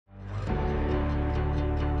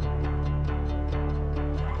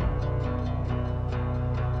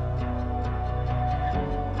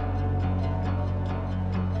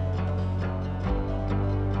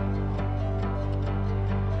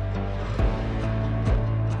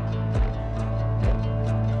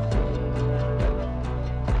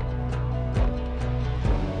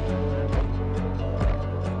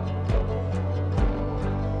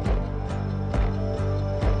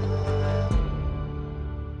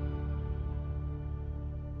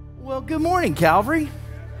Well, good morning, Calvary.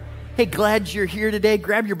 Hey, glad you're here today.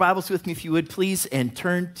 Grab your Bibles with me, if you would, please, and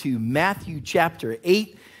turn to Matthew chapter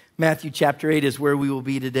 8. Matthew chapter 8 is where we will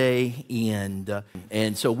be today.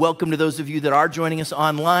 And so welcome to those of you that are joining us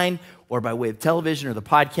online or by way of television or the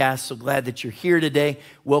podcast. So glad that you're here today.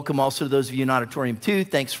 Welcome also to those of you in auditorium too.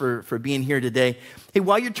 Thanks for being here today. Hey,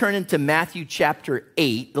 while you're turning to Matthew chapter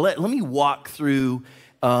 8, let me walk through.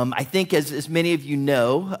 I think as many of you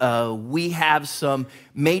know, we have some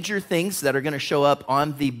major things that are going to show up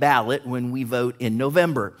on the ballot when we vote in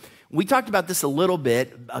November. We talked about this a little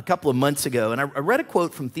bit a couple of months ago, and I read a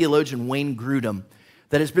quote from theologian Wayne Grudem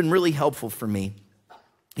that has been really helpful for me.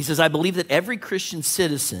 He says, "I believe that every Christian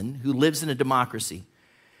citizen who lives in a democracy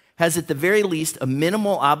has at the very least a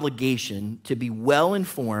minimal obligation to be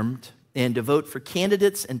well-informed and to vote for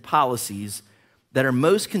candidates and policies that are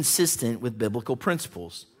most consistent with biblical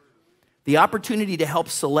principles. The opportunity to help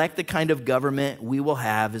select the kind of government we will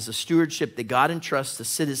have is a stewardship that God entrusts to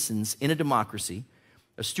citizens in a democracy,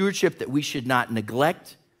 a stewardship that we should not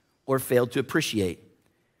neglect or fail to appreciate.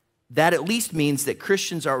 That at least means that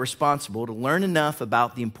Christians are responsible to learn enough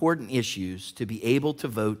about the important issues to be able to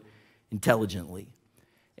vote intelligently."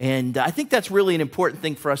 And I think that's really an important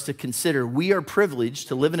thing for us to consider. We are privileged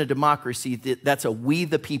to live in a democracy that's a we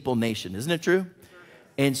the people nation. Isn't it true?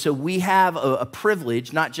 And so we have a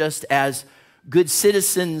privilege, not just as good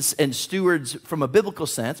citizens and stewards from a biblical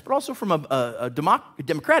sense, but also from a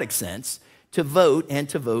democratic sense, to vote and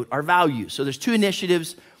to vote our values. So there's two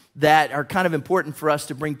initiatives that are kind of important for us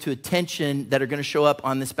to bring to attention that are going to show up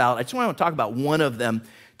on this ballot. I just want to talk about one of them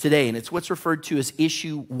today, and it's what's referred to as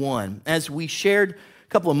Issue 1. As we shared a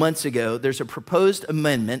couple of months ago, there's a proposed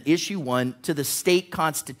amendment, Issue 1, to the state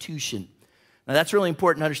constitution. Now, that's really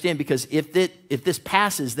important to understand because if this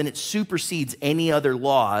passes, then it supersedes any other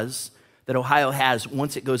laws that Ohio has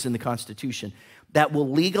once it goes in the Constitution that will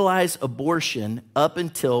legalize abortion up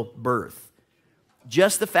until birth.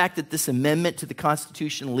 Just the fact that this amendment to the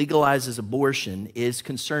Constitution legalizes abortion is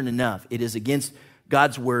concern enough. It is against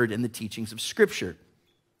God's word and the teachings of Scripture.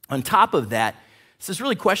 On top of that, this is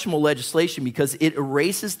really questionable legislation because it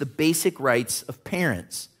erases the basic rights of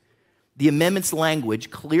parents. The amendment's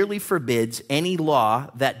language clearly forbids any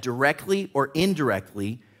law that directly or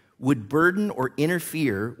indirectly would burden or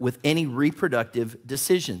interfere with any reproductive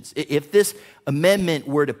decisions. If this amendment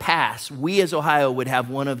were to pass, we as Ohio would have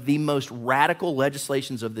one of the most radical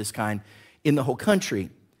legislations of this kind in the whole country.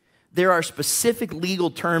 There are specific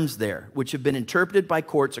legal terms there which have been interpreted by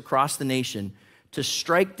courts across the nation to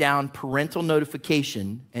strike down parental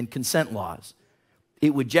notification and consent laws.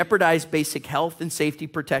 It would jeopardize basic health and safety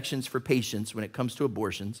protections for patients when it comes to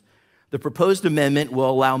abortions. The proposed amendment will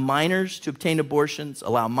allow minors to obtain abortions,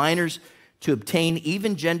 allow minors to obtain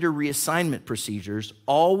even gender reassignment procedures,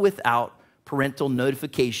 all without parental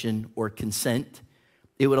notification or consent.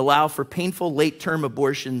 It would allow for painful late-term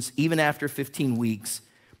abortions even after 15 weeks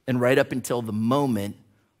and right up until the moment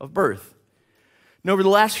of birth. And over the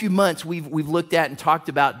last few months, we've looked at and talked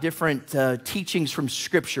about different teachings from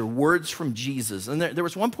Scripture, words from Jesus. And there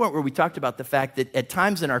was one point where we talked about the fact that at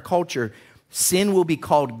times in our culture, sin will be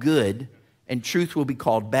called good and truth will be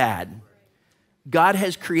called bad. God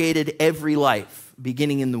has created every life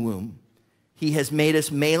beginning in the womb. He has made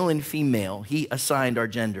us male and female. He assigned our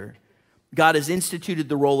gender. God has instituted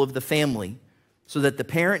the role of the family so that the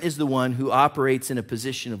parent is the one who operates in a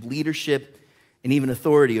position of leadership and even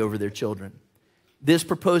authority over their children. This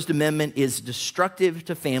proposed amendment is destructive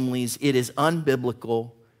to families. It is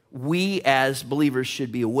unbiblical. We as believers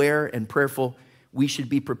should be aware and prayerful. We should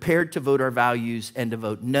be prepared to vote our values and to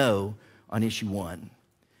vote no on Issue 1.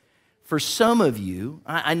 For some of you,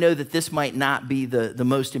 I know that this might not be the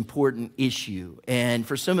most important issue. And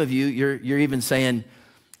for some of you, you're even saying,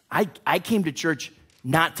 I came to church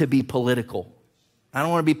not to be political. I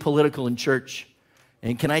don't want to be political in church.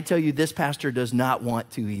 And can I tell you, this pastor does not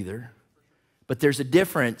want to either. But there's a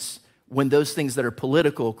difference when those things that are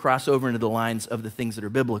political cross over into the lines of the things that are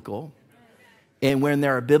biblical. And when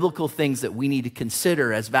there are biblical things that we need to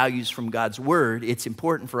consider as values from God's word, it's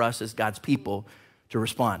important for us as God's people to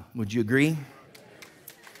respond. Would you agree?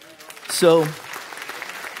 So,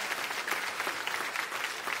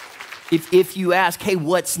 if you ask, hey,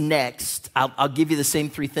 what's next? I'll give you the same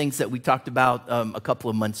three things that we talked about a couple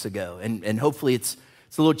of months ago. And hopefully it's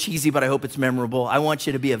a little cheesy, but I hope it's memorable. I want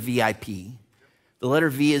you to be a VIP. The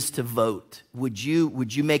letter V is to vote. Would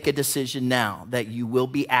you make a decision now that you will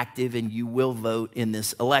be active and you will vote in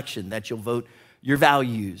this election, that you'll vote your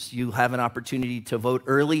values. You have an opportunity to vote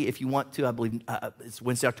early if you want to. I believe it's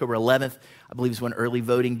Wednesday, October 11th. I believe is when early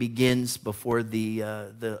voting begins before the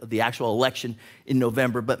actual election in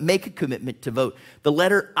November. But make a commitment to vote. The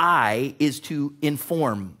letter I is to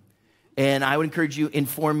inform. And I would encourage you,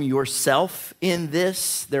 inform yourself in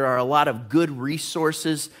this. There are a lot of good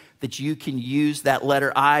resources that you can use that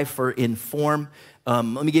letter I for inform. Let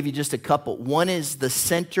me give you just a couple. One is the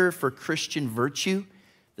Center for Christian Virtue.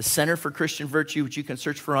 The Center for Christian Virtue, which you can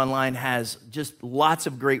search for online, has just lots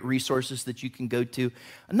of great resources that you can go to.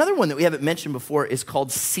 Another one that we haven't mentioned before is called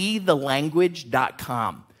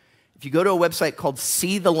seethelanguage.com. If you go to a website called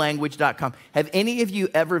seethelanguage.com, have any of you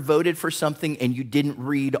ever voted for something and you didn't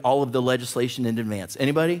read all of the legislation in advance?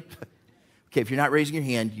 Anybody? Okay, if you're not raising your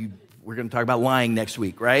hand, we're going to talk about lying next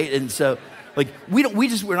week, right? And so, we're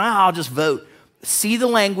not, I'll just vote.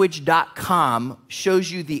 seethelanguage.com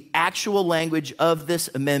shows you the actual language of this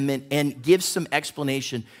amendment and gives some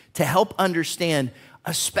explanation to help understand,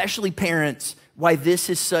 especially parents, why this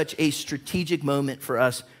is such a strategic moment for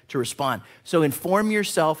us to respond. So inform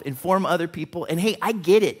yourself, inform other people, and hey, I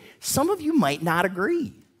get it. Some of you might not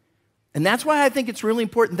agree. And that's why I think it's really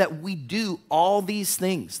important that we do all these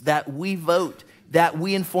things, that we vote, that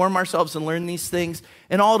we inform ourselves and learn these things,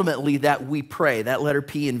 and ultimately that we pray. That letter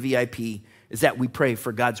P in VIP is that we pray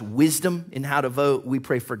for God's wisdom in how to vote. We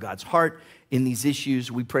pray for God's heart in these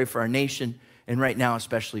issues. We pray for our nation, and right now,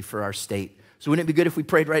 especially for our state. So wouldn't it be good if we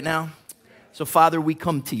prayed right now? So Father, we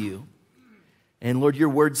come to you. And Lord, your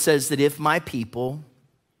word says that if my people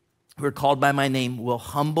who are called by my name will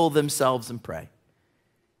humble themselves and pray,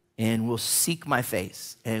 and will seek my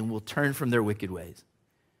face, and will turn from their wicked ways,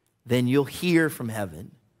 then you'll hear from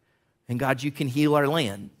heaven. And God, you can heal our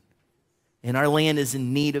land. And our land is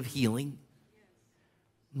in need of healing.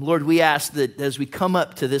 Lord, we ask that as we come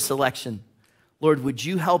up to this election, Lord, would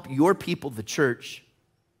you help your people, the church,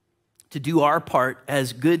 to do our part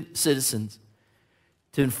as good citizens,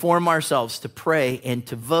 to inform ourselves, to pray, and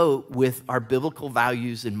to vote with our biblical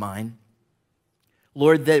values in mind.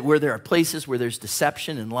 Lord, that where there are places where there's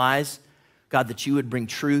deception and lies, God, that you would bring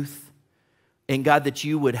truth, and God, that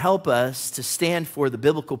you would help us to stand for the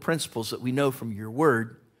biblical principles that we know from your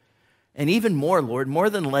word. And even more, Lord, more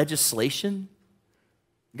than legislation,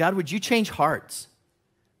 God, would you change hearts?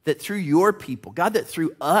 That through your people, God, that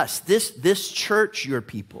through us, this church, your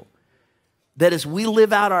people, that as we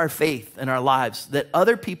live out our faith in our lives, that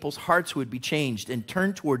other people's hearts would be changed and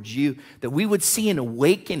turned towards you, that we would see an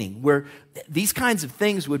awakening where these kinds of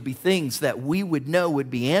things would be things that we would know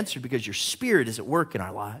would be answered because your spirit is at work in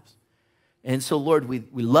our lives. And so, Lord, we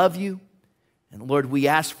love you. And Lord, we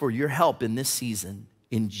ask for your help in this season.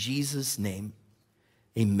 In Jesus' name,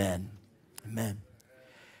 amen. Amen.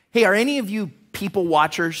 Hey, are any of you people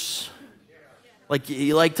watchers? Like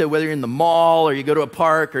you like to, whether you're in the mall or you go to a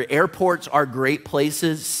park or airports are great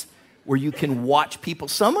places where you can watch people.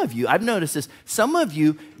 Some of you, I've noticed this, some of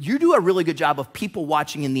you do a really good job of people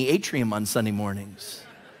watching in the atrium on Sunday mornings.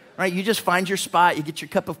 Right? You just find your spot, you get your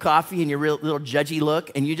cup of coffee and your little judgy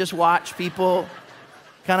look, and you just watch people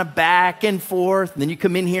kind of back and forth, and then you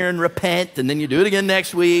come in here and repent, and then you do it again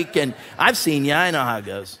next week, and I've seen you, I know how it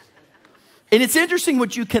goes. And it's interesting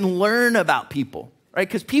what you can learn about people, right?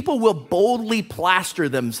 Because people will boldly plaster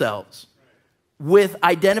themselves with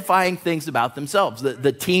identifying things about themselves,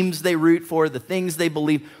 the teams they root for, the things they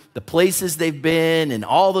believe, the places they've been, and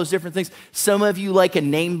all those different things. Some of you like a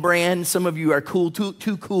name brand. Some of you are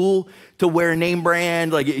too cool to wear a name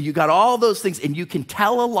brand. Like you got all those things, and you can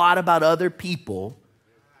tell a lot about other people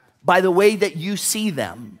by the way that you see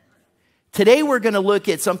them. Today we're going to look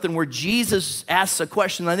at something where Jesus asks a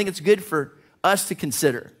question, and I think it's good for us to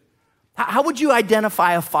consider. How would you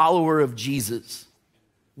identify a follower of Jesus?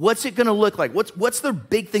 What's it going to look like? What's the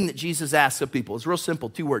big thing that Jesus asks of people? It's real simple,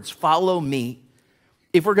 2 words, follow me.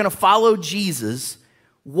 If we're going to follow Jesus,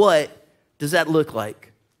 what does that look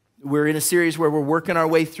like? We're in a series where we're working our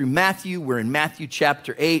way through Matthew. We're in Matthew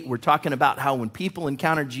chapter 8. We're talking about how when people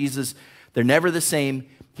encounter Jesus, they're never the same.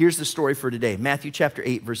 Here's the story for today. Matthew chapter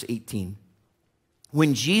 8, verse 18.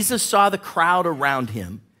 When Jesus saw the crowd around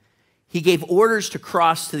him, he gave orders to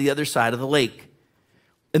cross to the other side of the lake.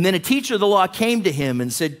 And then a teacher of the law came to him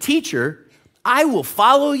and said, "Teacher, I will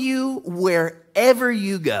follow you wherever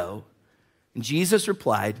you go." And Jesus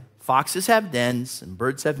replied, "Foxes have dens and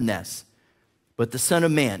birds have nests, but the Son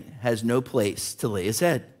of Man has no place to lay his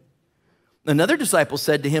head." Another disciple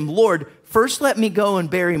said to him, "Lord, first let me go and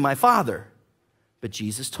bury my father." But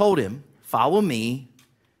Jesus told him, "Follow me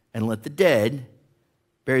and let the dead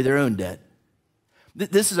bury their own dead."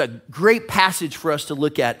 This is a great passage for us to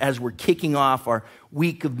look at as we're kicking off our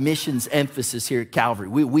week of missions emphasis here at Calvary.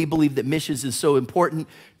 We believe that missions is so important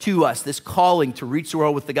to us, this calling to reach the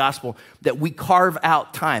world with the gospel, that we carve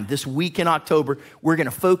out time. This week in October, we're going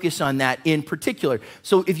to focus on that in particular.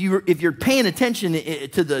 So if you're paying attention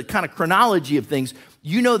to the kind of chronology of things,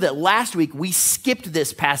 you know that last week we skipped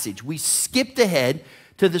this passage. We skipped ahead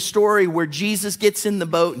to the story where Jesus gets in the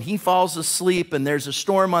boat and he falls asleep and there's a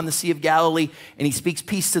storm on the Sea of Galilee and he speaks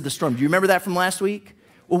peace to the storm. Do you remember that from last week?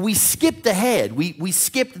 Well, we skipped ahead. We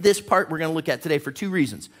skipped this part we're going to look at today for two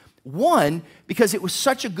reasons. One, because it was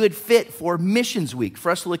such a good fit for Missions Week,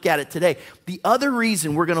 for us to look at it today. The other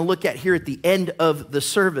reason we're going to look at here at the end of the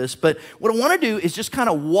service, but what I want to do is just kind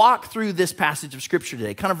of walk through this passage of Scripture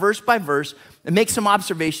today, kind of verse by verse, and make some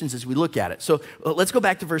observations as we look at it. So let's go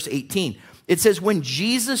back to verse 18. It says, when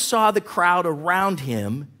Jesus saw the crowd around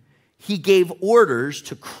him, he gave orders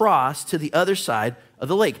to cross to the other side of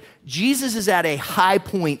the lake. Jesus is at a high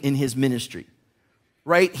point in his ministry,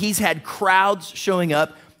 right? He's had crowds showing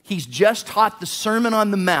up. He's just taught the Sermon on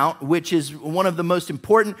the Mount, which is one of the most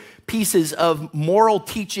important pieces of moral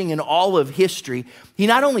teaching in all of history. He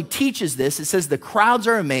not only teaches this, it says the crowds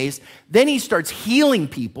are amazed. Then he starts healing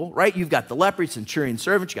people, right? You've got the leper, centurion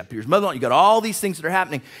servant, you got Peter's mother-in-law, you got all these things that are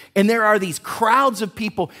happening. And there are these crowds of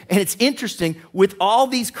people. And it's interesting, with all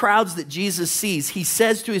these crowds that Jesus sees, he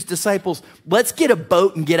says to his disciples, let's get a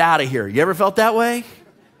boat and get out of here. You ever felt that way?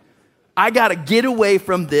 I got to get away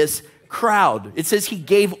from this crowd. It says he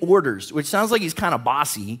gave orders, which sounds like he's kind of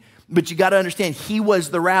bossy, but you got to understand he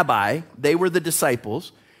was the rabbi, they were the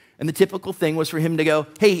disciples, and the typical thing was for him to go,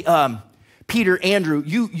 hey, Peter, Andrew,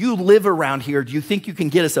 you live around here. Do you think you can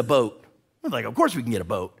get us a boat? I'm like, of course we can get a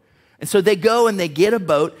boat. And so they go and they get a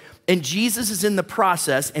boat, and Jesus is in the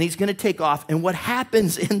process, and he's going to take off. And what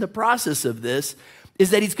happens in the process of this is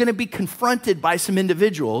that he's going to be confronted by some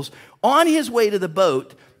individuals on his way to the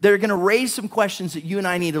boat. They're going to raise some questions that you and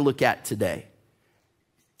I need to look at today.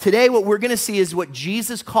 Today, what we're going to see is what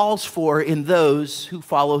Jesus calls for in those who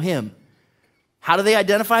follow him. How do they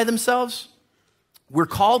identify themselves? We're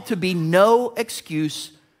called to be no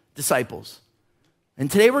excuse disciples. And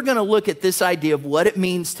today we're going to look at this idea of what it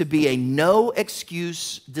means to be a no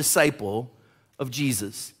excuse disciple of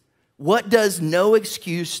Jesus. What does no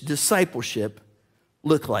excuse discipleship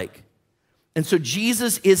look like? And so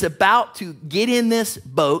Jesus is about to get in this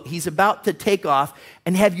boat. He's about to take off.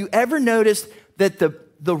 And have you ever noticed that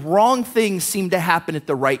the wrong things seem to happen at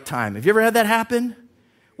the right time? Have you ever had that happen?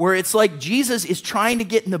 Where it's like Jesus is trying to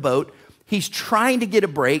get in the boat. He's trying to get a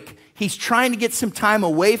break. He's trying to get some time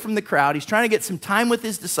away from the crowd. He's trying to get some time with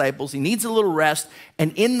his disciples. He needs a little rest.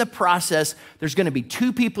 And in the process, there's going to be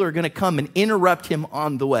two people who are going to come and interrupt him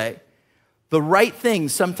on the way. The right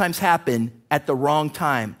things sometimes happen at the wrong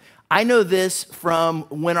time. I know this from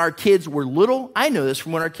when our kids were little. I know this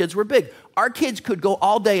from when our kids were big. Our kids could go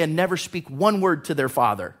all day and never speak one word to their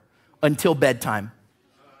father until bedtime.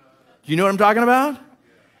 Do you know what I'm talking about?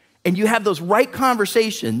 And you have those right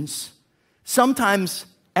conversations, sometimes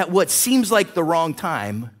at what seems like the wrong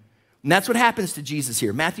time. And that's what happens to Jesus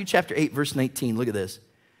here. Matthew chapter 8, verse 19. Look at this.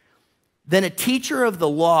 Then a teacher of the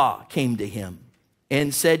law came to him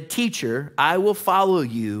and said, "Teacher, I will follow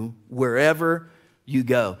you wherever you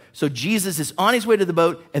go." So Jesus is on his way to the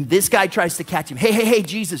boat, and this guy tries to catch him. Hey,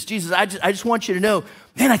 Jesus, I just want you to know,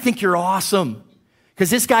 man, I think you're awesome. Because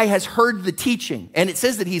this guy has heard the teaching, and it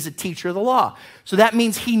says that he's a teacher of the law. So that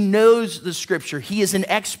means he knows the scripture. He is an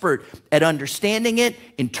expert at understanding it,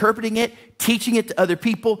 interpreting it, teaching it to other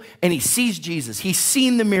people, and he sees Jesus. He's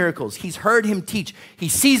seen the miracles. He's heard him teach. He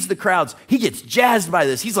sees the crowds. He gets jazzed by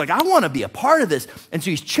this. He's like, I want to be a part of this. And so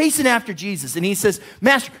he's chasing after Jesus, and he says,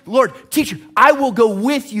 Master, Lord, teacher, I will go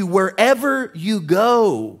with you wherever you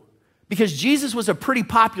go. Because Jesus was a pretty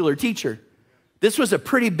popular teacher. This was a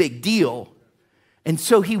pretty big deal. And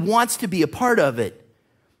so he wants to be a part of it.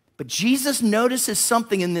 But Jesus notices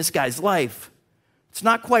something in this guy's life. It's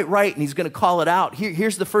not quite right, and he's going to call it out.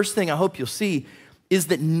 Here's the first thing I hope you'll see, is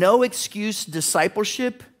that no excuse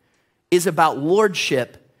discipleship is about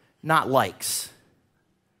lordship, not likes.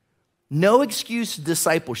 No excuse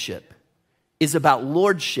discipleship is about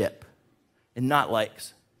lordship and not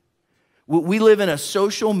likes. We live in a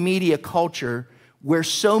social media culture where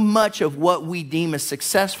so much of what we deem as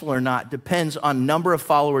successful or not depends on number of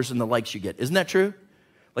followers and the likes you get. Isn't that true?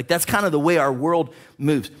 Like, that's kind of the way our world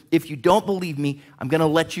moves. If you don't believe me, I'm going to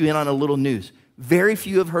let you in on a little news. Very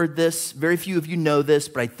few have heard this. Very few of you know this,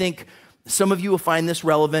 but I think some of you will find this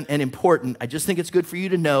relevant and important. I just think it's good for you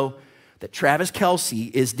to know that Travis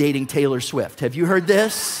Kelce is dating Taylor Swift. Have you heard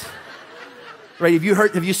this? Right?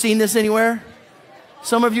 Have you seen this anywhere?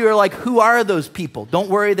 Some of you are like, who are those people? Don't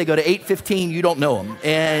worry, they go to 8:15, you don't know them.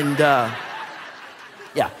 And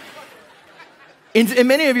yeah. And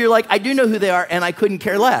many of you are like, I do know who they are, and I couldn't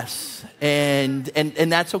care less. And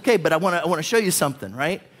that's okay, but I want to show you something,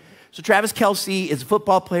 right? So Travis Kelce is a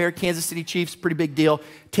football player, Kansas City Chiefs, pretty big deal.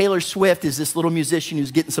 Taylor Swift is this little musician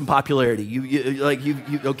who's getting some popularity.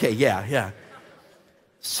 Okay, yeah.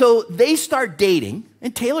 So they start dating,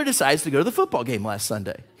 and Taylor decides to go to the football game last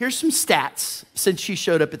Sunday. Here's some stats since she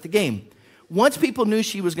showed up at the game. Once people knew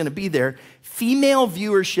she was going to be there, female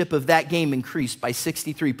viewership of that game increased by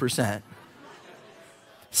 63%.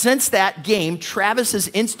 Since that game, Travis's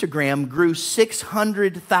Instagram grew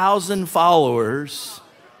 600,000 followers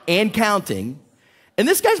and counting. And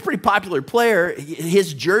this guy's a pretty popular player.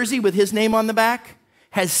 His jersey with his name on the back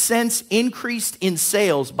has since increased in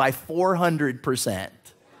sales by 400%.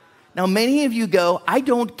 Now, many of you go, I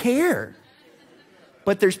don't care.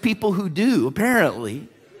 But there's people who do, apparently,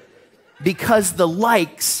 because the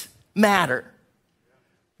likes matter.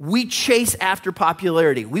 We chase after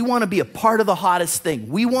popularity. We want to be a part of the hottest thing.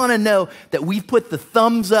 We want to know that we've put the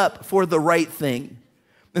thumbs up for the right thing.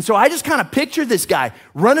 And so I just kind of picture this guy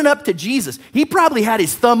running up to Jesus. He probably had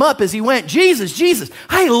his thumb up as he went, Jesus,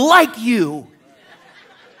 I like you.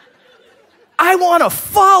 I want to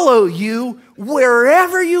follow you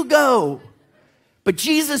wherever you go. But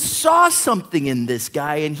Jesus saw something in this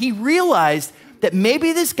guy, and he realized that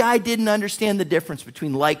maybe this guy didn't understand the difference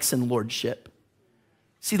between likes and lordship.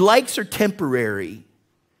 See, likes are temporary,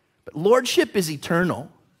 but lordship is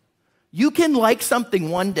eternal. You can like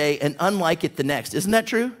something one day and unlike it the next. Isn't that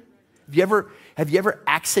true? Have you ever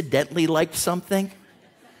accidentally liked something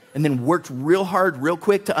and then worked real hard, real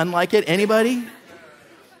quick to unlike it? Anybody?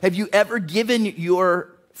 Have you ever given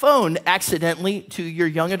your phone accidentally to your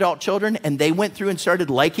young adult children and they went through and started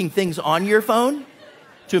liking things on your phone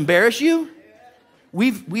to embarrass you?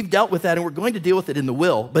 We've dealt with that, and we're going to deal with it in the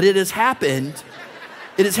will, but it has happened.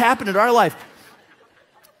 It has happened in our life.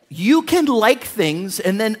 You can like things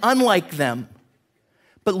and then unlike them.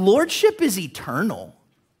 But lordship is eternal.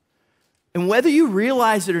 And whether you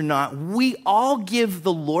realize it or not, we all give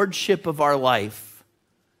the lordship of our life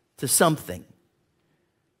to something.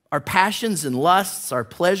 Our passions and lusts, our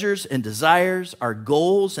pleasures and desires, our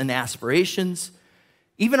goals and aspirations,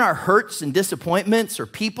 even our hurts and disappointments or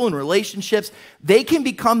people and relationships, they can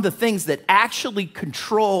become the things that actually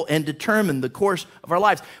control and determine the course of our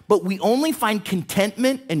lives. But we only find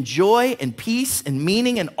contentment and joy and peace and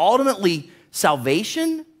meaning and ultimately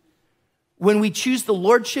salvation when we choose the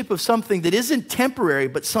lordship of something that isn't temporary,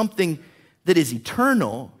 but something that is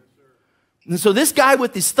eternal. And so this guy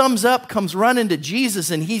with his thumbs up comes running to Jesus,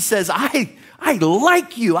 and he says, I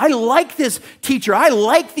like you. I like this teacher. I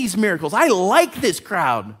like these miracles. I like this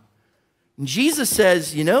crowd. And Jesus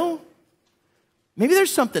says, maybe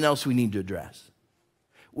there's something else we need to address.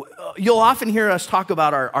 You'll often hear us talk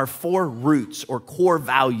about our 4 roots or core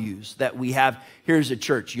values that we have here as a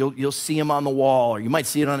church. You'll see them on the wall, or you might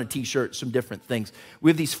see it on a t-shirt, some different things. We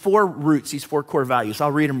have these 4 roots, these 4 core values.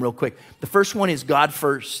 I'll read them real quick. The first one is God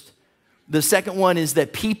first. The second one is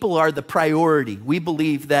that people are the priority. We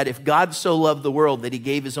believe that if God so loved the world that he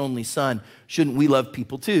gave his only son, shouldn't we love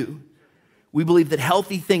people too? We believe that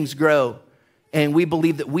healthy things grow, and we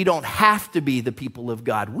believe that we don't have to be the people of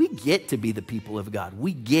God. We get to be the people of God.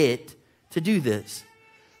 We get to do this.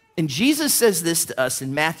 And Jesus says this to us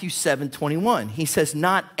in Matthew 7:21. He says,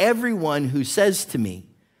 not everyone who says to me,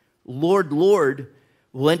 Lord, Lord,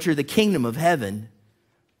 will enter the kingdom of heaven,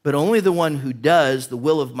 but only the one who does the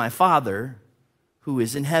will of my Father who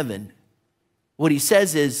is in heaven. What he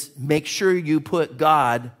says is, make sure you put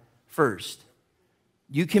God first.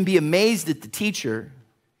 You can be amazed at the teacher.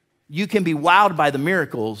 You can be wowed by the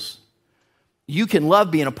miracles. You can love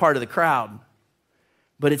being a part of the crowd.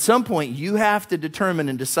 But at some point, you have to determine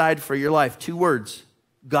and decide for your life 2 words.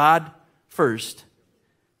 God first.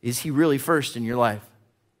 Is he really first in your life?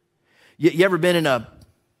 You ever been in a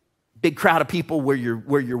big crowd of people where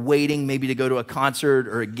you're waiting maybe to go to a concert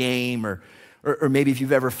or a game, or maybe if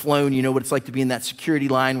you've ever flown, you know what it's like to be in that security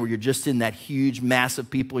line where you're just in that huge mass of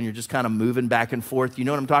people and you're just kind of moving back and forth. You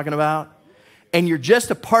know what I'm talking about? And you're just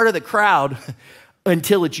a part of the crowd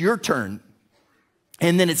until it's your turn.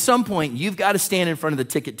 And then at some point, you've got to stand in front of the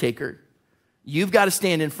ticket taker. You've got to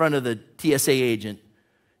stand in front of the TSA agent.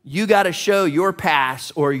 You got to show your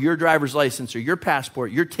pass or your driver's license or your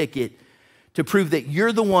passport, your ticket, to prove that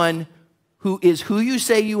you're the one who is who you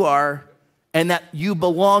say you are and that you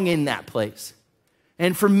belong in that place.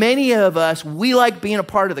 And for many of us, we like being a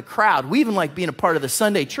part of the crowd. We even like being a part of the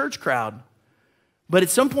Sunday church crowd. But at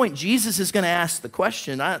some point, Jesus is going to ask the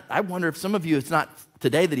question. I wonder if some of you, it's not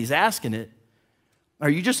today that he's asking it. Are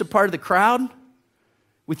you just a part of the crowd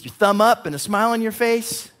with your thumb up and a smile on your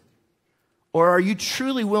face? Or are you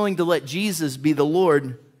truly willing to let Jesus be the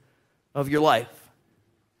Lord of your life?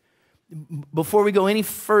 Before we go any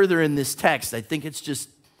further in this text, I think it's just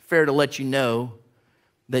fair to let you know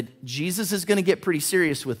that Jesus is going to get pretty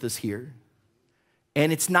serious with us here.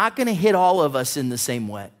 And it's not going to hit all of us in the same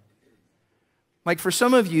way. Like for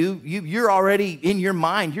some of you, you're already in your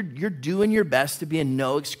mind, you're doing your best to be a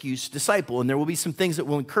no-excuse disciple. And there will be some things that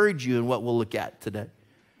will encourage you in what we'll look at today.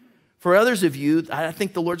 For others of you, I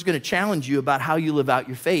think the Lord's going to challenge you about how you live out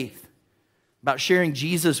your faith, about sharing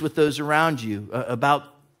Jesus with those around you, about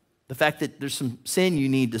the fact that there's some sin you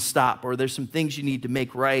need to stop, or there's some things you need to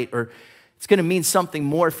make right, or it's going to mean something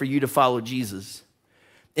more for you to follow Jesus.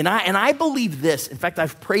 And I believe this, in fact,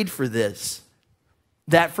 I've prayed for this,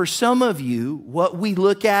 that for some of you, what we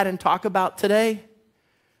look at and talk about today,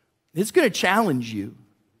 it's going to challenge you.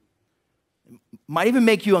 It might even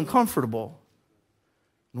make you uncomfortable.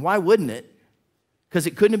 And why wouldn't it? Because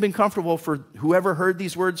it couldn't have been comfortable for whoever heard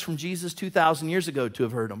these words from Jesus 2,000 years ago to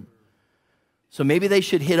have heard them. So maybe they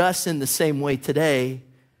should hit us in the same way today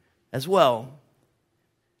as well.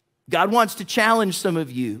 God wants to challenge some of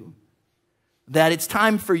you that it's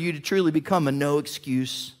time for you to truly become a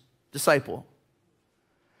no-excuse disciple.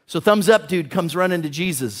 So thumbs up dude comes running to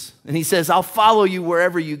Jesus, and he says, I'll follow you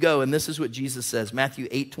wherever you go. And this is what Jesus says, Matthew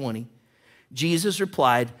 8:20. Jesus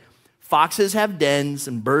replied, foxes have dens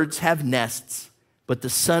and birds have nests, but the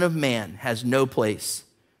Son of Man has no place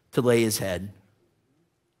to lay his head.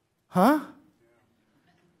 Huh?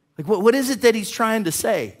 Like what is it that he's trying to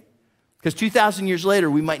say? Because 2,000 years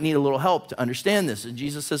later, we might need a little help to understand this. And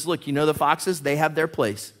Jesus says, look, you know the foxes, they have their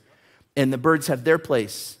place, and the birds have their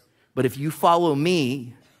place. But if you follow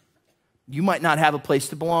me, you might not have a place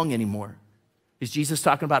to belong anymore. Is Jesus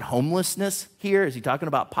talking about homelessness here? Is he talking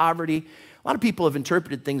about poverty? A lot of people have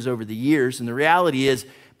interpreted things over the years, and the reality is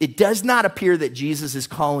it does not appear that Jesus is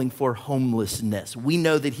calling for homelessness. We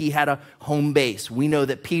know that he had a home base. We know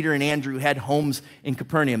that Peter and Andrew had homes in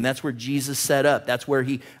Capernaum. That's where Jesus set up. That's where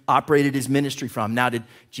he operated his ministry from. Now, did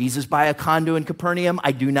Jesus buy a condo in Capernaum?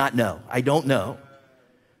 I do not know. I don't know.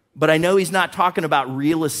 But I know he's not talking about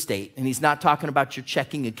real estate, and he's not talking about your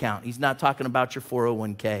checking account. He's not talking about your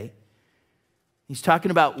 401k. He's talking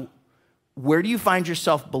about where do you find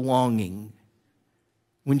yourself belonging?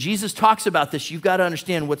 When Jesus talks about this, you've got to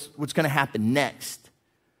understand what's going to happen next.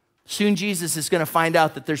 Soon Jesus is going to find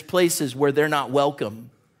out that there's places where they're not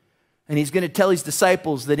welcome. And he's going to tell his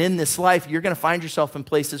disciples that in this life, you're going to find yourself in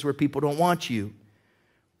places where people don't want you.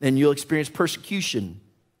 And you'll experience persecution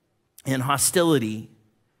and hostility.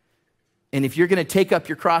 And if you're going to take up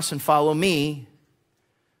your cross and follow me,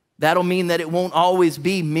 that'll mean that it won't always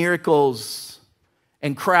be miracles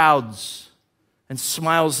and crowds and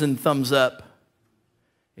smiles and thumbs up.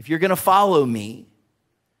 If you're going to follow me,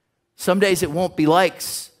 some days it won't be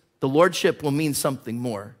likes. The lordship will mean something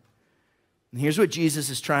more. And here's what Jesus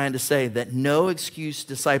is trying to say, that no excuse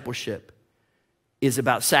discipleship is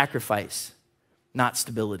about sacrifice, not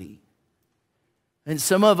stability. And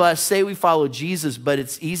some of us say we follow Jesus, but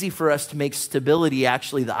it's easy for us to make stability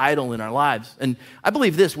actually the idol in our lives. And I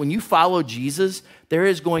believe this, when you follow Jesus, there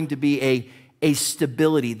is going to be a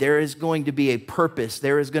stability. There is going to be a purpose.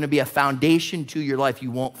 There is going to be a foundation to your life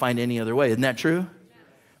you won't find any other way. Isn't that true?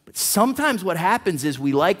 But sometimes what happens is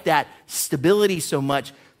we like that stability so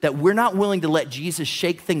much that we're not willing to let Jesus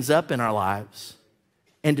shake things up in our lives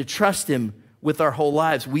and to trust him with our whole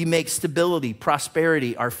lives. We make stability,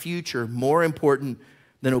 prosperity, our future more important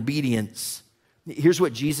than obedience. Here's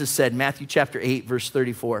what Jesus said, Matthew chapter 8, verse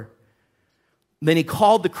 34. Then he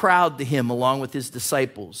called the crowd to him along with his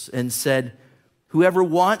disciples and said, whoever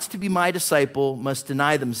wants to be my disciple must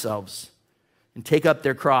deny themselves and take up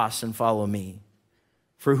their cross and follow me.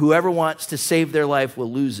 For whoever wants to save their life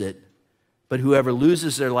will lose it, but whoever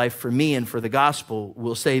loses their life for me and for the gospel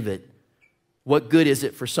will save it. What good is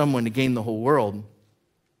it for someone to gain the whole world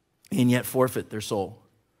and yet forfeit their soul?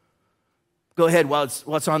 Go ahead, while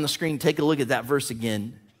it's on the screen, take a look at that verse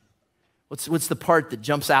again. What's the part that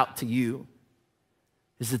jumps out to you?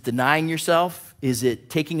 Is it denying yourself? Is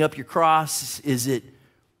it taking up your cross? Is it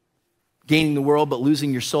gaining the world but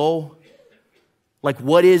losing your soul? Like,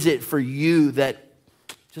 what is it for you that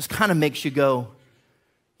just kind of makes you go,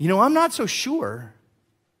 you know, I'm not so sure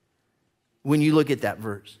when you look at that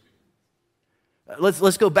verse?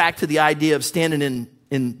 Let's go back to the idea of standing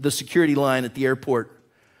in the security line at the airport.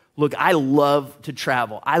 Look, I love to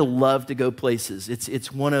travel. I love to go places.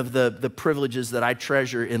 It's one of the privileges that I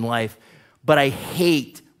treasure in life. But I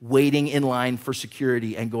hate waiting in line for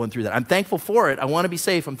security and going through that. I'm thankful for it. I want to be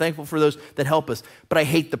safe. I'm thankful for those that help us. But I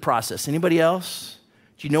hate the process. Anybody else?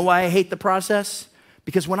 Do you know why I hate the process?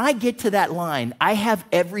 Because when I get to that line, I have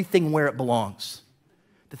everything where it belongs.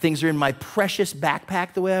 The things are in my precious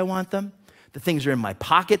backpack the way I want them. The things are in my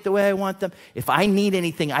pocket the way I want them. If I need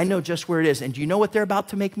anything, I know just where it is. And do you know what they're about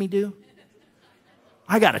to make me do?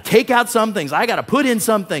 I got to take out some things. I got to put in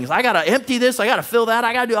some things. I got to empty this. I got to fill that.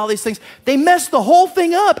 I got to do all these things. They mess the whole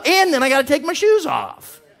thing up. And then I got to take my shoes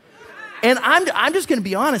off. And I'm just going to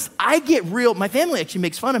be honest. I get real, my family actually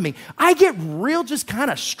makes fun of me. I get real just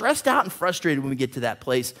kind of stressed out and frustrated when we get to that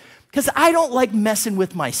place because I don't like messing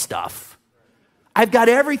with my stuff. I've got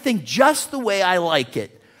everything just the way I like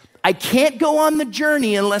it. I can't go on the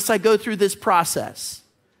journey unless I go through this process.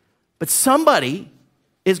 But somebody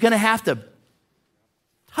is going to have to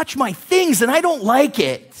touch my things and I don't like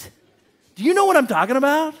it. Do you know what I'm talking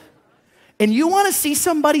about? And you want to see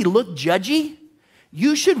somebody look judgy?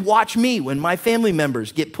 You should watch me when my family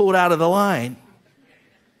members get pulled out of the line.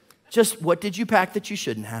 Just what did you pack that you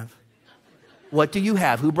shouldn't have? What do you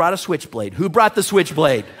have? Who brought a switchblade? Who brought the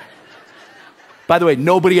switchblade? By the way,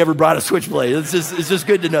 nobody ever brought a switchblade. It's just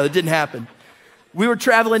good to know. It didn't happen. We were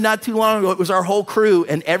traveling not too long ago. It was our whole crew,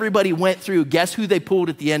 and everybody went through. Guess who they pulled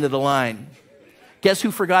at the end of the line? Guess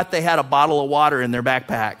who forgot they had a bottle of water in their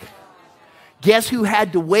backpack? Guess who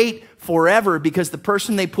had to wait forever because the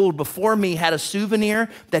person they pulled before me had a souvenir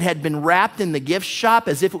that had been wrapped in the gift shop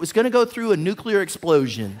as if it was going to go through a nuclear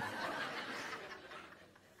explosion.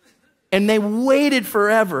 And they waited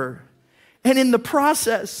forever. And in the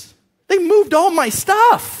process, they moved all my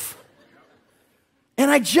stuff.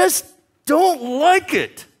 And I just don't like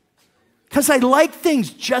it because I like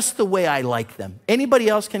things just the way I like them. Anybody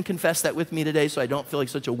else can confess that with me today so I don't feel like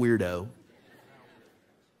such a weirdo?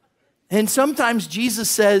 And sometimes Jesus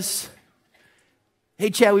says, hey,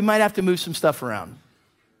 Chad, we might have to move some stuff around.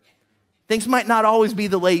 Things might not always be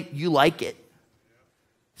the way you like it.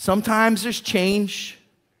 Sometimes there's change.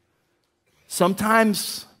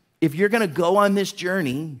 Sometimes if you're going to go on this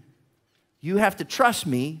journey, you have to trust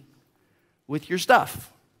me with your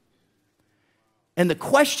stuff. And the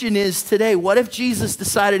question is today, what if Jesus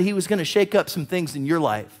decided he was going to shake up some things in your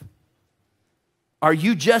life? Are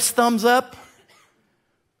you just thumbs up?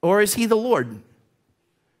 Or is he the Lord?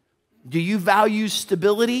 Do you value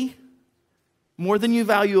stability more than you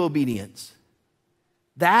value obedience?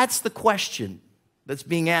 That's the question that's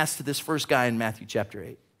being asked to this first guy in Matthew chapter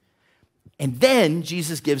 8. And then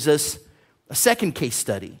Jesus gives us a second case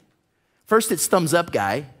study. First, it's thumbs up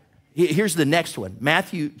guy. Here's the next one.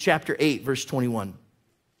 Matthew chapter 8, verse 21.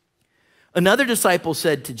 Another disciple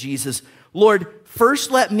said to Jesus, Lord, first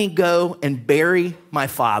let me go and bury my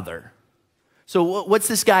father. So what's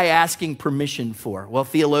this guy asking permission for? Well,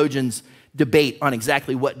 theologians debate on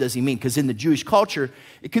exactly what does he mean, because in the Jewish culture,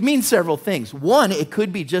 it could mean several things. One, it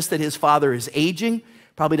could be just that his father is aging,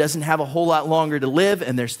 probably doesn't have a whole lot longer to live,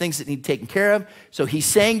 and there's things that need taken care of. So he's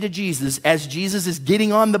saying to Jesus, as Jesus is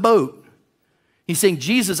getting on the boat, he's saying,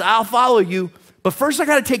 Jesus, I'll follow you, but first I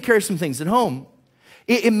got to take care of some things at home.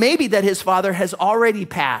 It may be that his father has already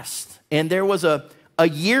passed, and there was a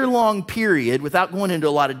year-long period, without going into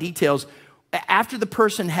a lot of details, after the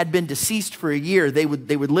person had been deceased for a year, they would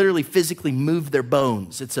literally physically move their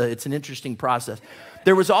bones. It's an interesting process.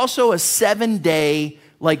 There was also a 7-day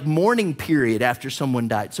mourning period after someone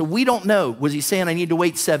died. So we don't know. Was he saying I need to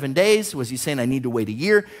wait 7 days? Was he saying I need to wait a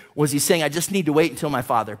year? Was he saying I just need to wait until my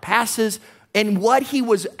father passes? And what he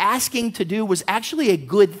was asking to do was actually a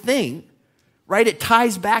good thing, right? It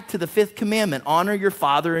ties back to the 5th commandment, honor your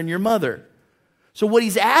father and your mother. So what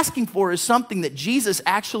he's asking for is something that Jesus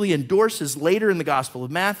actually endorses later in the Gospel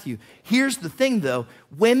of Matthew. Here's the thing, though.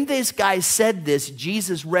 When this guy said this,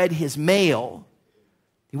 Jesus read his mail.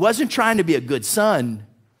 He wasn't trying to be a good son.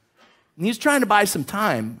 He was trying to buy some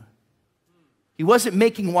time. He wasn't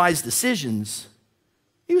making wise decisions.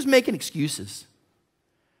 He was making excuses.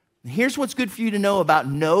 And here's what's good for you to know about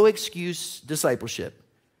no excuse discipleship.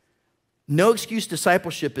 No excuse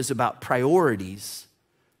discipleship is about priorities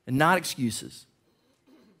and not excuses.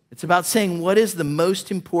 It's about saying, what is the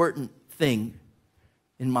most important thing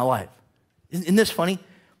in my life? Isn't this funny?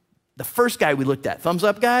 The first guy we looked at, thumbs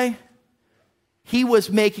up guy, he was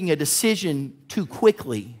making a decision too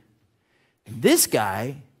quickly. And this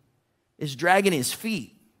guy is dragging his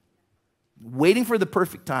feet, waiting for the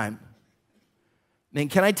perfect time.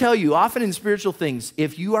 And can I tell you, often in spiritual things,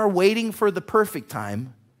 if you are waiting for the perfect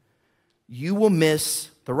time, you will miss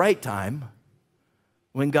the right time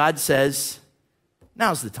when God says,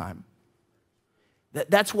 now's the time.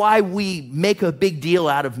 That's why we make a big deal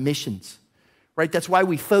out of missions, right? That's why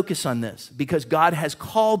we focus on this, because God has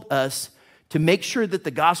called us to make sure that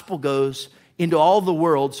the gospel goes into all the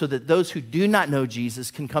world so that those who do not know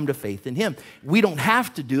Jesus can come to faith in him. We don't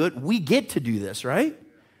have to do it. We get to do this, right?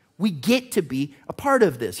 We get to be a part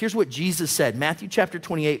of this. Here's what Jesus said, Matthew chapter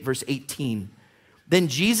 28, verse 18. Then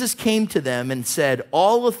Jesus came to them and said,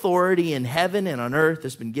 all authority in heaven and on earth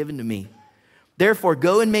has been given to me. Therefore,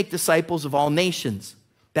 go and make disciples of all nations,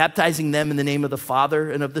 baptizing them in the name of the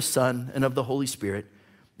Father and of the Son and of the Holy Spirit,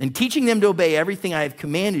 and teaching them to obey everything I have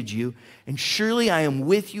commanded you. And surely I am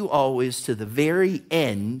with you always to the very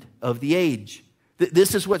end of the age.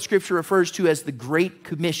 This is what Scripture refers to as the Great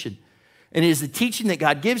Commission. And it is the teaching that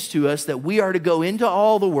God gives to us that we are to go into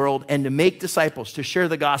all the world and to make disciples, to share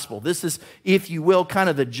the gospel. This is, if you will, kind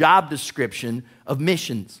of the job description of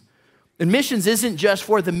missions. And missions isn't just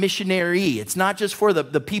for the missionary. It's not just for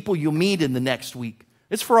the people you'll meet in the next week.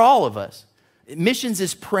 It's for all of us. Missions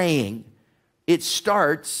is praying. It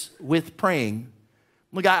starts with praying.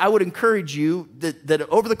 Look, I would encourage you that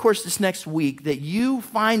over the course of this next week, that you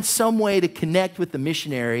find some way to connect with the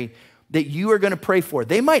missionary that you are going to pray for.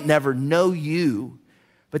 They might never know you,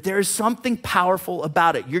 but there is something powerful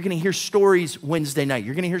about it. You're going to hear stories Wednesday night.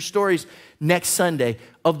 You're going to hear stories next Sunday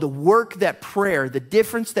of the work that prayer, the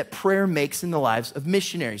difference that prayer makes in the lives of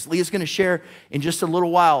missionaries. Leah's going to share in just a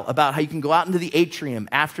little while about how you can go out into the atrium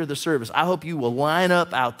after the service. I hope you will line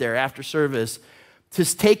up out there after service to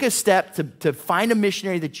take a step to find a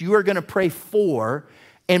missionary that you are going to pray for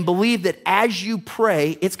and believe that as you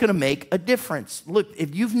pray, it's going to make a difference. Look,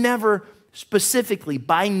 if you've never specifically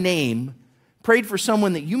by name prayed for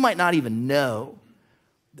someone that you might not even know,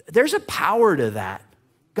 there's a power to that.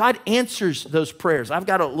 God answers those prayers. I've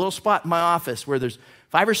got a little spot in my office where there's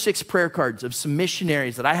 5 or 6 prayer cards of some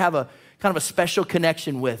missionaries that I have a kind of a special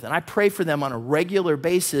connection with, and I pray for them on a regular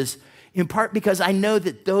basis, in part because I know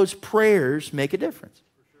that those prayers make a difference.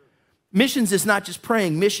 Missions is not just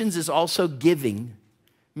praying. Missions is also giving.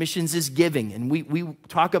 Missions is giving, and we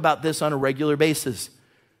talk about this on a regular basis.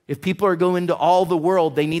 If people are going to all the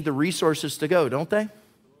world, they need the resources to go, don't they?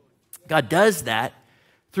 God does that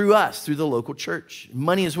through us, through the local church.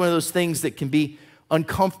 Money is one of those things that can be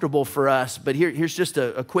uncomfortable for us, but here's just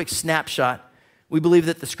a quick snapshot. We believe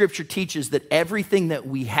that the Scripture teaches that everything that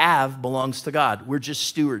we have belongs to God. We're just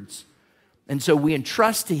stewards. And so we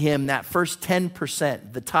entrust to him that first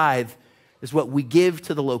 10%, the tithe, is what we give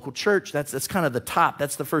to the local church. That's kind of the top.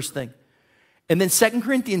 That's the first thing. And then 2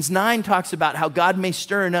 Corinthians 9 talks about how God may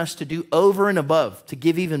stir in us to do over and above, to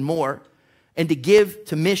give even more, and to give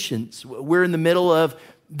to missions. We're in the middle of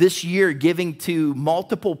this year giving to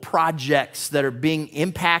multiple projects that are being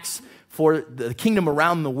impacts for the kingdom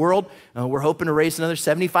around the world. We're hoping to raise another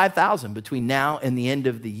 $75,000 between now and the end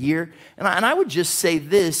of the year. And I would just say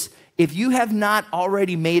this: if you have not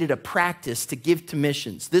already made it a practice to give to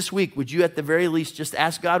missions, this week, would you at the very least just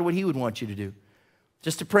ask God what he would want you to do?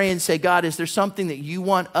 Just to pray and say, God, is there something that you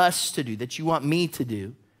want us to do, that you want me to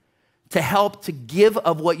do, to help to give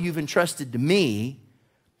of what you've entrusted to me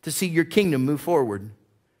to see your kingdom move forward?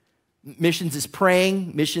 Missions is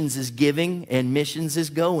praying, missions is giving, and missions is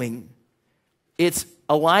going. It's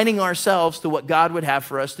aligning ourselves to what God would have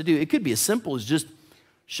for us to do. It could be as simple as just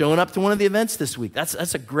showing up to one of the events this week.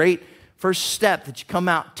 That's a great first step, that you come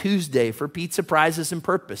out Tuesday for Pizza Prizes and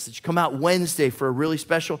Purpose, that you come out Wednesday for a really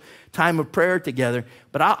special time of prayer together.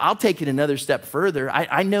 But I'll take it another step further.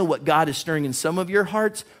 I know what God is stirring in some of your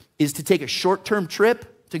hearts is to take a short-term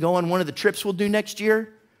trip, to go on one of the trips we'll do next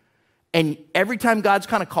year. And every time God's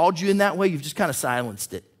kind of called you in that way, you've just kind of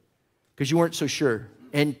silenced it because you weren't so sure.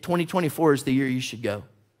 And 2024 is the year you should go.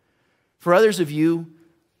 For others of you,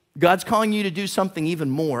 God's calling you to do something even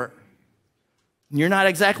more. You're not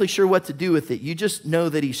exactly sure what to do with it. You just know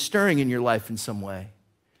that he's stirring in your life in some way.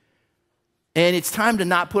 And it's time to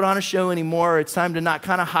not put on a show anymore. It's time to not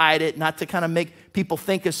kind of hide it, not to kind of make people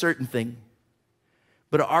think a certain thing.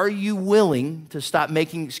 But are you willing to stop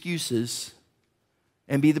making excuses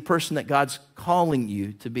and be the person that God's calling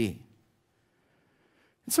you to be?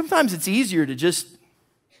 And sometimes it's easier to just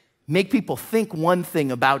make people think one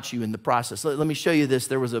thing about you in the process. Let me show you this.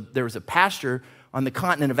 There was a pastor on the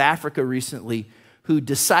continent of Africa recently who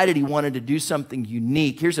decided he wanted to do something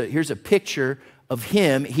unique. Here's a picture of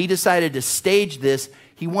him. He decided to stage this.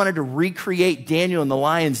 He wanted to recreate Daniel in the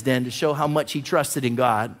lion's den to show how much he trusted in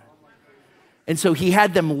God. And so he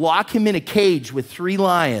had them lock him in a cage with 3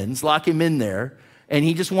 lions, lock him in there. And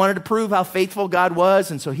he just wanted to prove how faithful God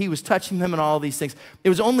was. And so he was touching them and all these things. It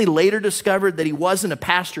was only later discovered that he wasn't a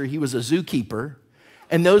pastor, he was a zookeeper.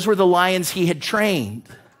 And those were the lions he had trained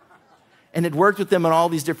and had worked with them on all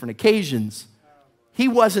these different occasions. He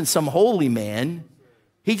wasn't some holy man.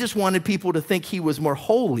 He just wanted people to think he was more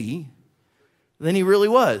holy than he really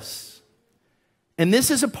was. And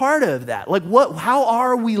this is a part of that. Like, how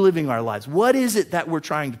are we living our lives? What is it that we're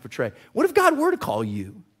trying to portray? What if God were to call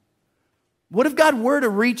you? What if God were to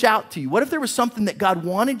reach out to you? What if there was something that God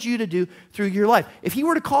wanted you to do through your life? If he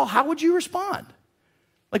were to call, how would you respond?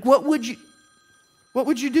 Like, what would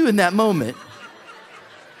you do in that moment?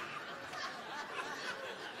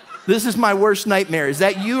 This is my worst nightmare. Is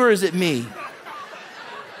that you or is it me?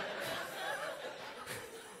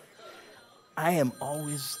 I am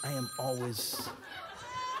always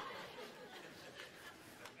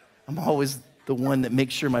the one that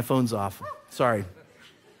makes sure my phone's off. Sorry.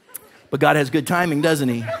 But God has good timing, doesn't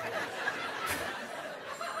he?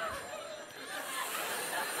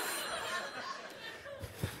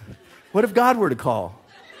 What if God were to call?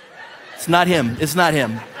 It's not him. It's not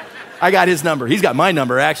him. I got his number. He's got my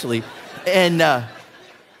number, actually. And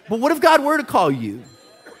but what if God were to call you?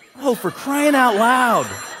 Oh, for crying out loud.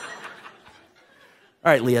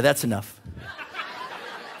 All right, Leah, that's enough.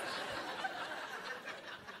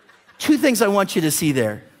 Two things I want you to see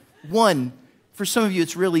there. One, for some of you,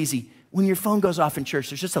 it's real easy. When your phone goes off in church,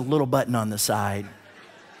 there's just a little button on the side.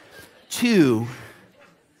 Two,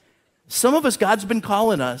 some of us, God's been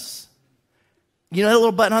calling us. You know that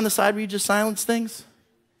little button on the side where you just silence things?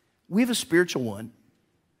 We have a spiritual one.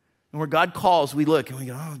 And where God calls, we look and we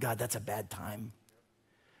go, oh, God, that's a bad time.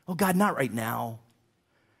 Oh, God, not right now.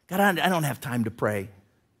 God, I don't have time to pray.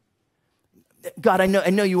 God, I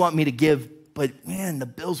know you want me to give, but man, the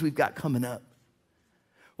bills we've got coming up.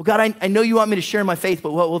 Well, God, I know you want me to share my faith,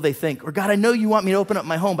 but what will they think? Or God, I know you want me to open up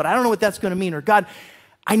my home, but I don't know what that's going to mean. Or God,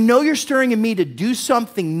 I know you're stirring in me to do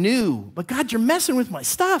something new, but God, you're messing with my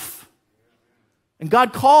stuff. And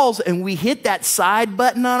God calls and we hit that side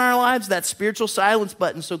button on our lives, that spiritual silence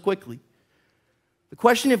button so quickly. The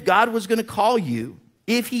question, if God was going to call you,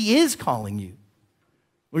 if he is calling you,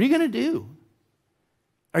 what are you going to do?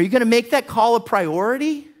 Are you going to make that call a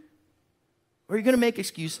priority? Or are you going to make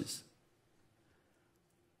excuses?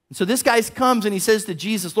 And so this guy comes and he says to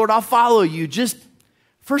Jesus, Lord, I'll follow you. Just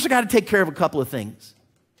first I got to take care of a couple of things.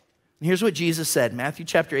 And here's what Jesus said, Matthew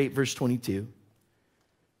chapter 8, verse 22.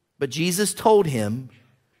 But Jesus told him,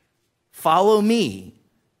 follow me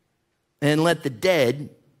and let the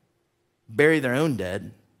dead bury their own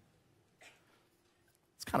dead.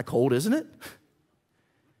 It's kind of cold, isn't it?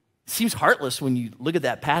 It seems heartless when you look at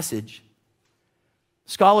that passage.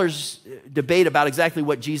 Scholars debate about exactly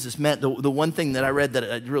what Jesus meant. The one thing that I read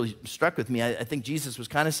that really struck with me, I think Jesus was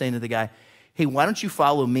kind of saying to the guy, hey, why don't you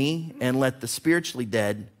follow me and let the spiritually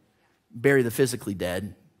dead bury the physically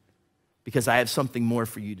dead, because I have something more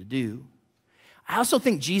for you to do. I also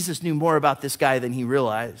think Jesus knew more about this guy than he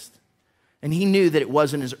realized. And he knew that it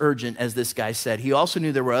wasn't as urgent as this guy said. He also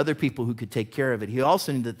knew there were other people who could take care of it. He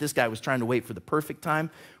also knew that this guy was trying to wait for the perfect time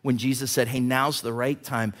when Jesus said, hey, now's the right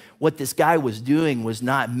time. What this guy was doing was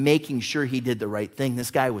not making sure he did the right thing. This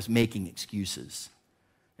guy was making excuses.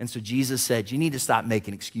 And so Jesus said, you need to stop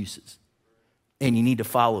making excuses. And you need to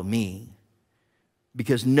follow me.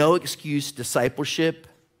 Because no excuse discipleship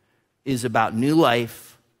is about new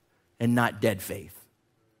life and not dead faith.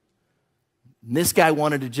 And this guy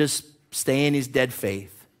wanted to just stay in his dead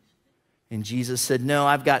faith. And Jesus said, no,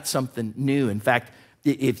 I've got something new. In fact,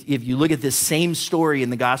 if you look at this same story in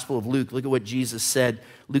the Gospel of Luke, look at what Jesus said,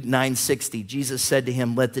 Luke 9:60. Jesus said to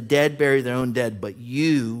him, let the dead bury their own dead, but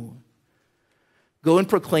you go and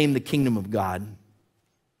proclaim the kingdom of God.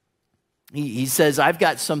 He says, I've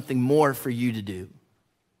got something more for you to do.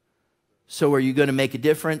 So are you going to make a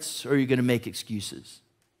difference, or are you going to make excuses?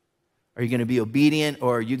 Are you going to be obedient,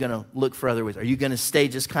 or are you going to look for other ways? Are you going to stay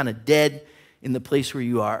just kind of dead in the place where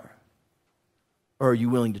you are? Or are you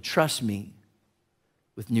willing to trust me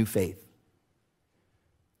with new faith?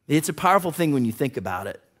 It's a powerful thing when you think about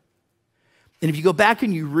it. And if you go back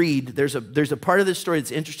and you read, there's a part of this story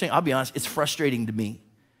that's interesting. I'll be honest, it's frustrating to me.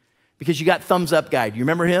 Because you got thumbs up guy. Do you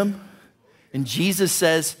remember him? And Jesus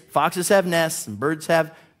says, foxes have nests and birds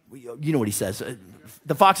have, you know what he says.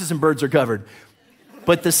 The foxes and birds are covered.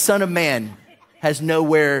 But the Son of Man has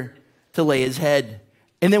nowhere to lay his head.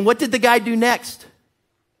 And then what did the guy do next?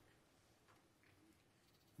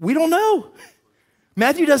 We don't know.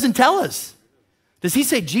 Matthew doesn't tell us. Does he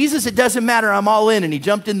say, Jesus, it doesn't matter, I'm all in, and he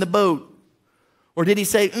jumped in the boat? Or did he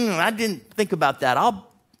say, I didn't think about that.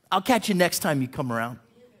 I'll catch you next time you come around.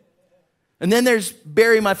 And then there's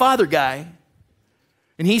bury my father guy.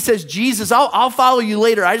 And he says, Jesus, I'll follow you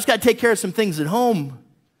later. I just got to take care of some things at home.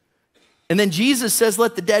 And then Jesus says,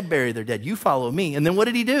 let the dead bury their dead. You follow me. And then what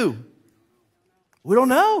did he do? We don't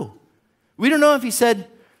know. We don't know if he said,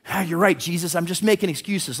 you're right, Jesus, I'm just making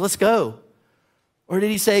excuses. Let's go. Or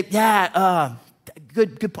did he say,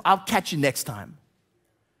 good, I'll catch you next time.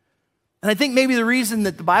 And I think maybe the reason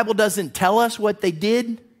that the Bible doesn't tell us what they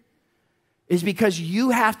did is because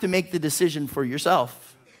you have to make the decision for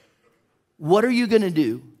yourself. What are you going to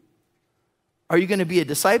do? Are you going to be a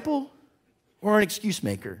disciple or an excuse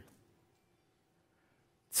maker?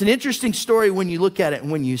 It's an interesting story when you look at it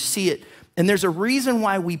and when you see it. And there's a reason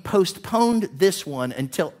why we postponed this one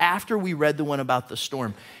until after we read the one about the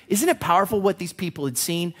storm. Isn't it powerful what these people had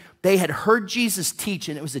seen? They had heard Jesus teach,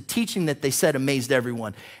 and it was a teaching that they said amazed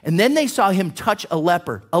everyone. And then they saw him touch a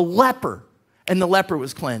leper, and the leper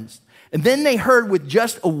was cleansed. And then they heard with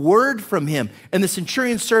just a word from him, and the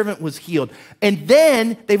centurion's servant was healed. And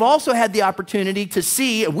then they've also had the opportunity to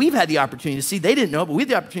see, and we've had the opportunity to see, they didn't know, but we had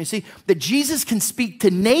the opportunity to see that Jesus can speak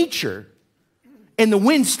to nature, and the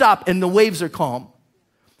winds stop and the waves are calm.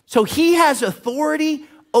 So he has authority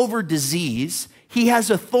over disease. He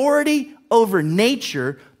has authority over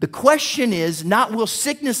nature. The question is not will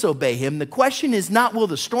sickness obey him. The question is not will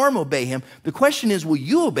the storm obey him. The question is will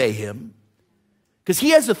you obey him? Because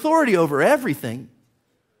he has authority over everything.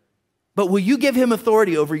 But will you give him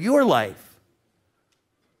authority over your life?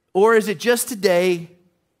 Or is it just today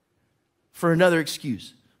for another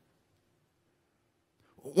excuse?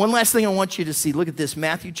 One last thing I want you to see. Look at this,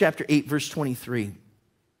 Matthew chapter 8, verse 23.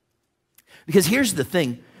 Because here's the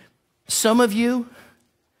thing. Some of you,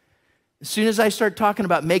 as soon as I start talking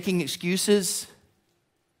about making excuses,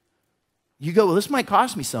 you go, well, this might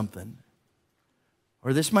cost me something.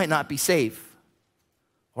 Or this might not be safe.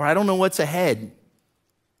 Or I don't know what's ahead.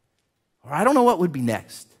 Or I don't know what would be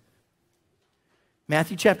next.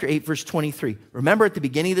 Matthew chapter 8, verse 23. Remember at the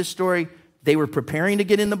beginning of the story, they were preparing to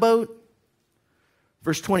get in the boat?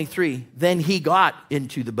 Verse 23, then he got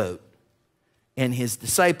into the boat, and his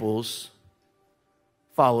disciples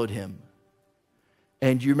followed him.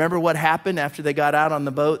 And do you remember what happened after they got out on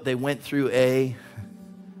the boat? They went through a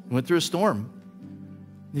storm.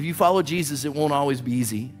 If you follow Jesus, it won't always be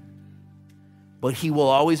easy, but he will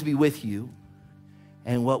always be with you.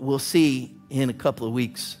 And what we'll see in a couple of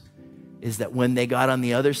weeks is that when they got on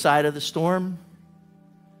the other side of the storm,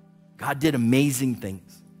 God did amazing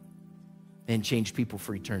things and changed people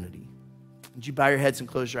for eternity. Would you bow your heads and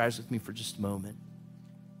close your eyes with me for just a moment?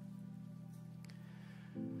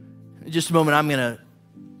 In just a moment, I'm going to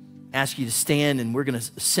ask you to stand, and we're going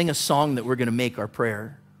to sing a song that we're going to make our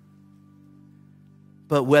prayer.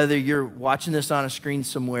 But whether you're watching this on a screen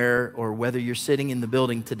somewhere or whether you're sitting in the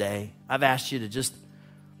building today, I've asked you to just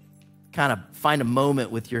kind of find a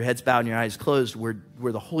moment with your heads bowed and your eyes closed where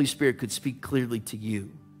the Holy Spirit could speak clearly to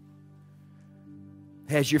you.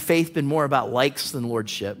 Has your faith been more about likes than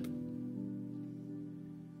lordship?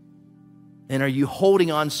 And are you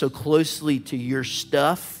holding on so closely to your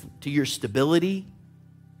stuff, to your stability,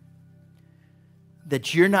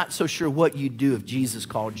 that you're not so sure what you'd do if Jesus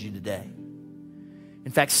called you today?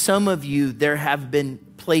 In fact, some of you, there have been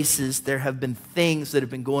places, there have been things that have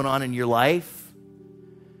been going on in your life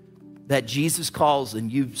that Jesus calls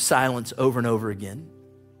and you silence over and over again.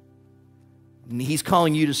 And he's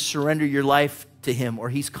calling you to surrender your life to him, or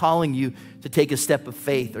he's calling you to take a step of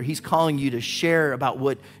faith, or he's calling you to share about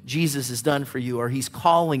what Jesus has done for you, or he's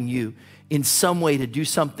calling you in some way to do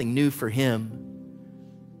something new for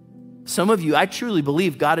him. Some of you, I truly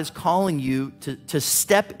believe God is calling you to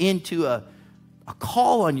step into a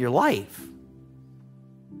call on your life.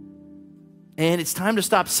 And it's time to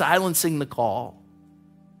stop silencing the call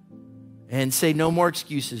and say, no more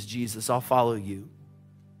excuses, Jesus, I'll follow you.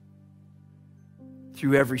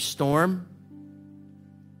 Through every storm,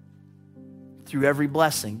 through every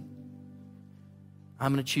blessing,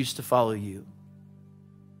 I'm going to choose to follow you.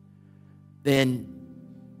 Then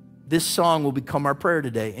this song will become our prayer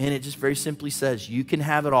today. And it just very simply says, you can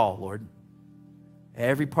have it all, Lord.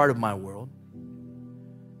 Every part of my world.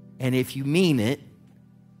 And if you mean it,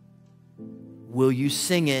 will you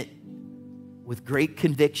sing it with great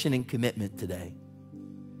conviction and commitment today?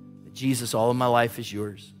 That Jesus, all of my life is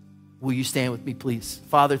yours. Will you stand with me, please?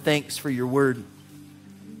 Father, thanks for your word.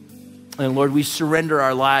 And Lord, we surrender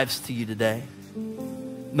our lives to you today.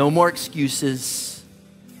 No more excuses.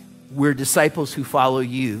 We're disciples who follow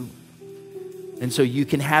you. And so you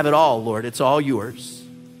can have it all, Lord. It's all yours.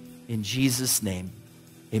 In Jesus' name,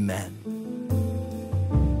 amen.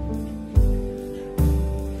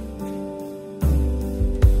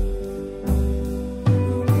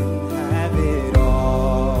 Have it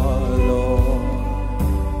all, Lord.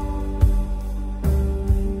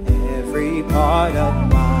 Every part of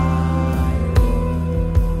my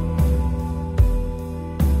world.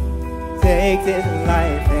 Take this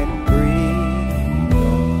life and breathe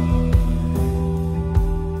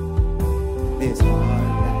on this heart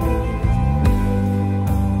life.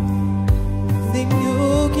 Think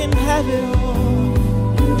you can can have it all.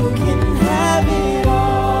 You can have it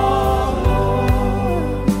all,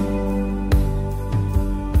 Lord.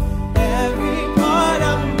 Every part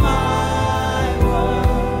of my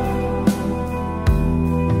world.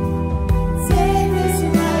 Take this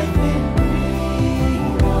life and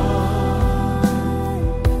breathe on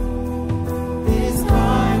this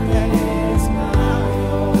heart that is now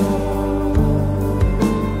yours.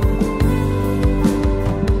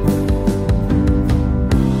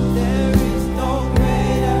 There is no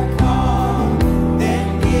greater call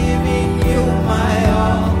than giving you my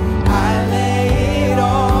all. I lay it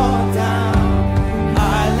all down.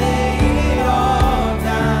 I lay it all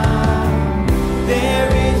down. There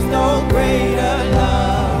is no greater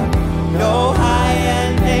love, no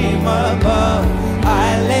higher name above.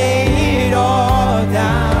 I lay it all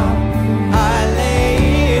down. I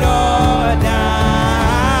lay it all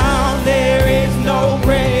down. There is no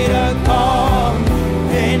greater call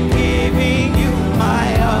than giving you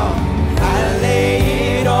my all. I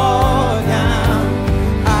lay it all down.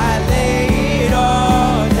 I lay it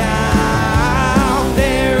all down.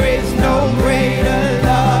 There is no greater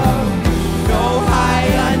love, no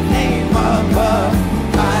higher name above.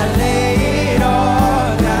 I lay it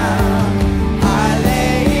all down. I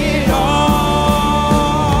lay it all.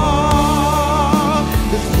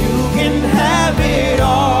 'Cause you can have it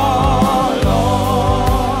all,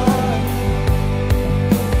 Lord.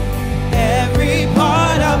 Every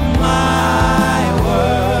part of my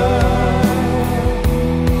world.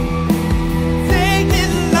 Take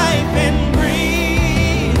this life and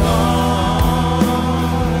breathe on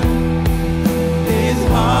this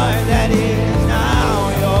heart that is now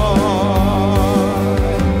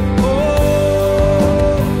yours.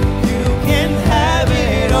 Oh, you can have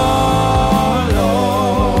it all,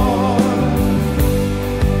 Lord.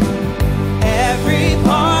 Every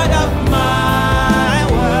part of my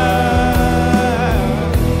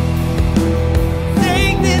world.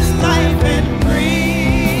 Take this life and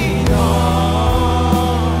breathe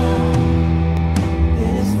on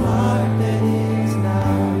this heart that is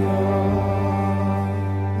now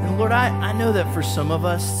yours. And Lord, I know that for some of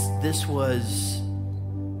us, this was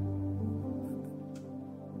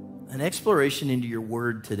an exploration into your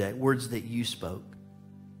word today, words that you spoke.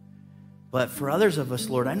 But for others of us,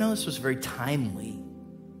 Lord, I know this was very timely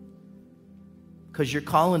because you're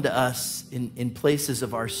calling to us in places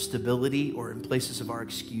of our stability or in places of our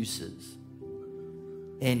excuses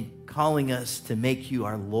and calling us to make you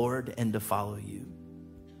our Lord and to follow you.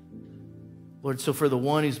 Lord, so for the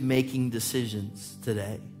one who's making decisions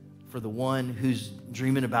today, for the one who's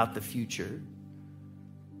dreaming about the future,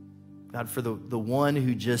 God, for the one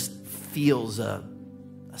who just feels a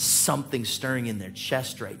something stirring in their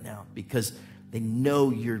chest right now because they know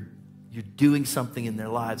you're doing something in their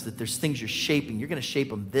lives, that there's things you're shaping. You're going to shape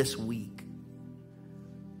them this week.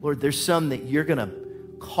 Lord, there's some that you're going to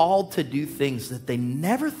call to do things that they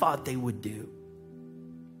never thought they would do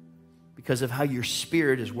because of how your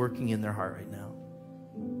Spirit is working in their heart right now.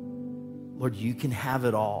 Lord, you can have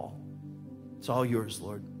it all. It's all yours,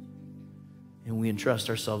 Lord. And we entrust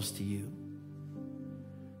ourselves to you.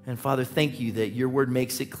 And Father, thank you that your word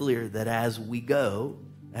makes it clear that as we go,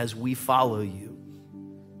 as we follow you,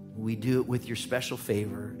 we do it with your special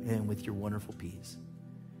favor and with your wonderful peace.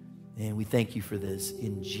 And we thank you for this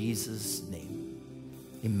in Jesus' name.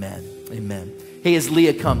 Amen. Amen. Hey, as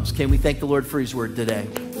Leah comes, can we thank the Lord for his word today?